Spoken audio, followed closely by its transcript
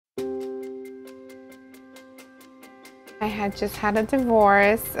I had just had a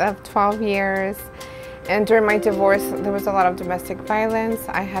divorce of 12 years, and during my divorce there was a lot of domestic violence.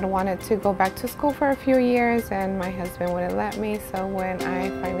 I had wanted to go back to school for a few years and my husband wouldn't let me, so when I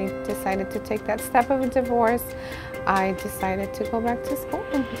finally decided to take that step of a divorce, I decided to go back to school,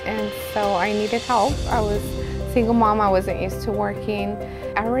 and so I needed help. I was a single mom, I wasn't used to working.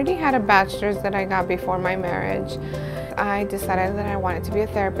 I already had a bachelor's that I got before my marriage. I decided that I wanted to be a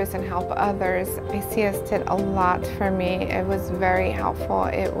therapist and help others. ICS did a lot for me. It was very helpful.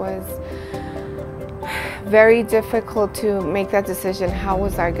 It was very difficult to make that decision. How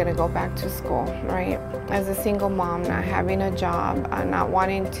was I going to go back to school, right? As a single mom, not having a job, not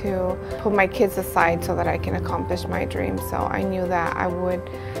wanting to put my kids aside so that I can accomplish my dreams. So I knew that I would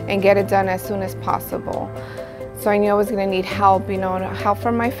and get it done as soon as possible. So I knew I was going to need help, help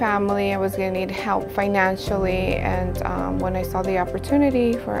from my family. I was going to need help financially, and when I saw the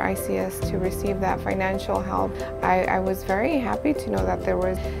opportunity for ICS to receive that financial help, I was very happy to know that there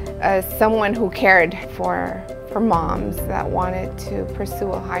was someone who cared for moms that wanted to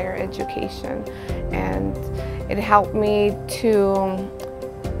pursue a higher education. And it helped me to,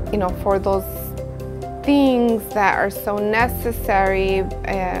 for those things that are so necessary,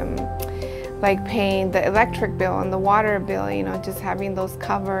 like paying the electric bill and the water bill, just having those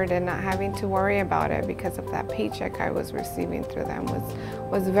covered and not having to worry about it because of that paycheck I was receiving through them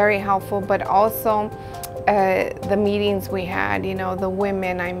was very helpful. But also the meetings we had, the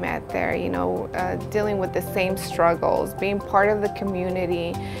women I met there, dealing with the same struggles, being part of the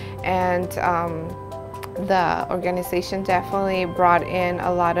community, and the organization definitely brought in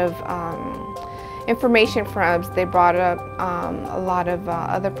a lot of information for us. They brought up a lot of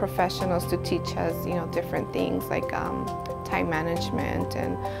other professionals to teach us, different things like time management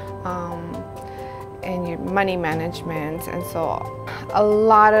and your money management, and so a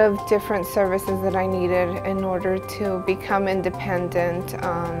lot of different services that I needed in order to become independent,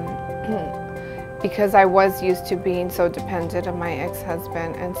 because I was used to being so dependent on my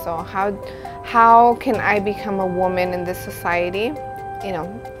ex-husband. And so how can I become a woman in this society,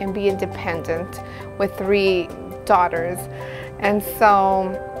 and be independent with 3 daughters? And so,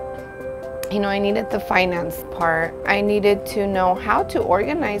 I needed the finance part. I needed to know how to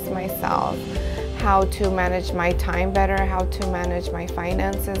organize myself, how to manage my time better, how to manage my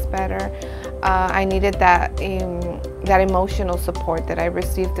finances better. I needed that emotional support that I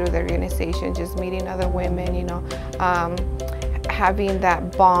received through the organization, just meeting other women, having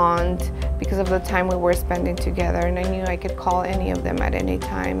that bond because of the time we were spending together, and I knew I could call any of them at any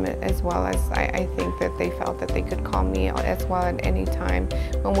time, as well as I think that they felt that they could call me as well at any time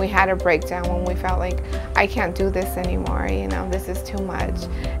when we had a breakdown, when we felt like, I can't do this anymore, this is too much.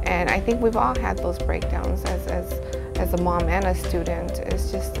 And I think we've all had those breakdowns as a mom and a student. It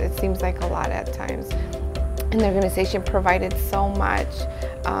seems like a lot at times. And the organization provided so much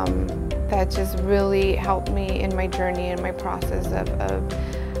that just really helped me in my journey and my process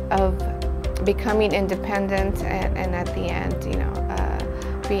of becoming independent, and at the end,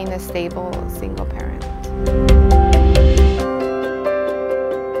 being a stable single parent.